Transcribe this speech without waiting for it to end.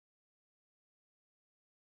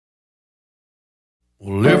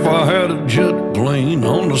Well, if I had a jet plane,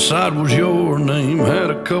 on the side was your name, had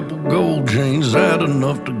a couple gold chains, had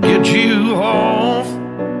enough to get you off.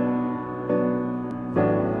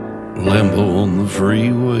 Lambo on the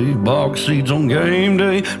freeway, box seats on game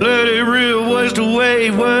day, let it real waste away,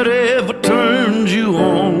 whatever turns you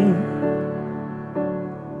on.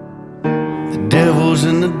 The devil's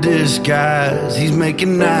in the disguise, he's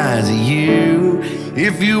making eyes at you.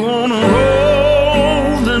 If you wanna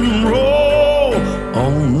roll, then roll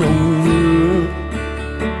on over.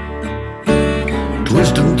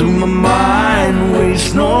 Twisting through my mind,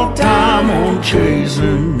 waste no time on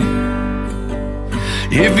chasing.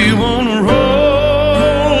 If you wanna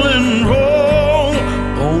roll and roll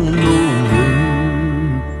on over.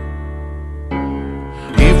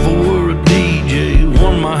 If I were a DJ,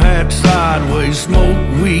 wore my hat sideways, smoke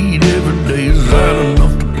weed every day, is that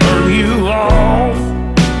enough to turn you off?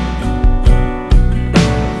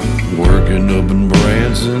 Working up in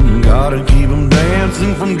Branson, gotta keep them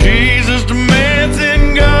dancing. From Jesus to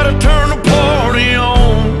Manson, gotta turn the party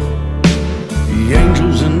on. The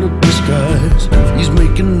angel's in the disguise, he's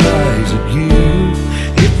making eyes at you.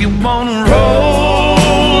 If you wanna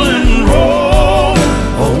roll and roll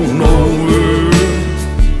on over.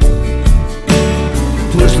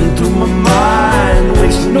 Twisting through my mind,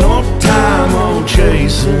 wasting no time on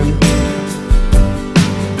chasing.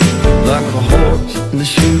 Like a horse in the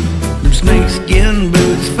chute, them snakeskin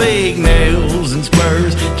boots, fake nails and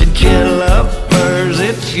spurs, chinchilla furs,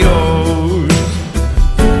 it's yours.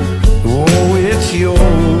 Oh, it's yours.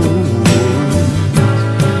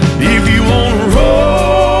 If you wanna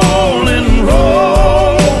roll and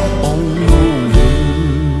roll on over.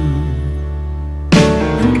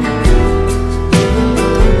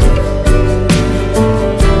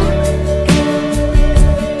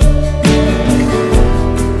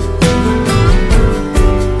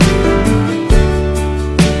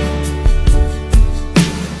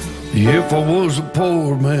 If I was a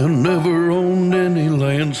poor man, never owned any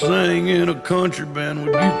land, sang in a country band,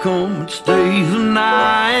 would you come and stay the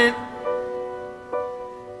night?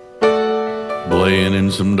 Playing in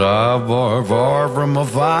some dive bar, far from a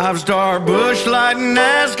five-star bush light,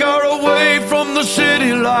 NASCAR away from the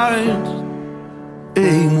city lights.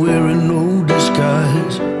 Ain't wearing no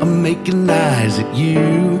disguise, I'm making eyes at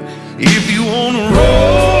you. If you wanna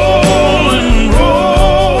roll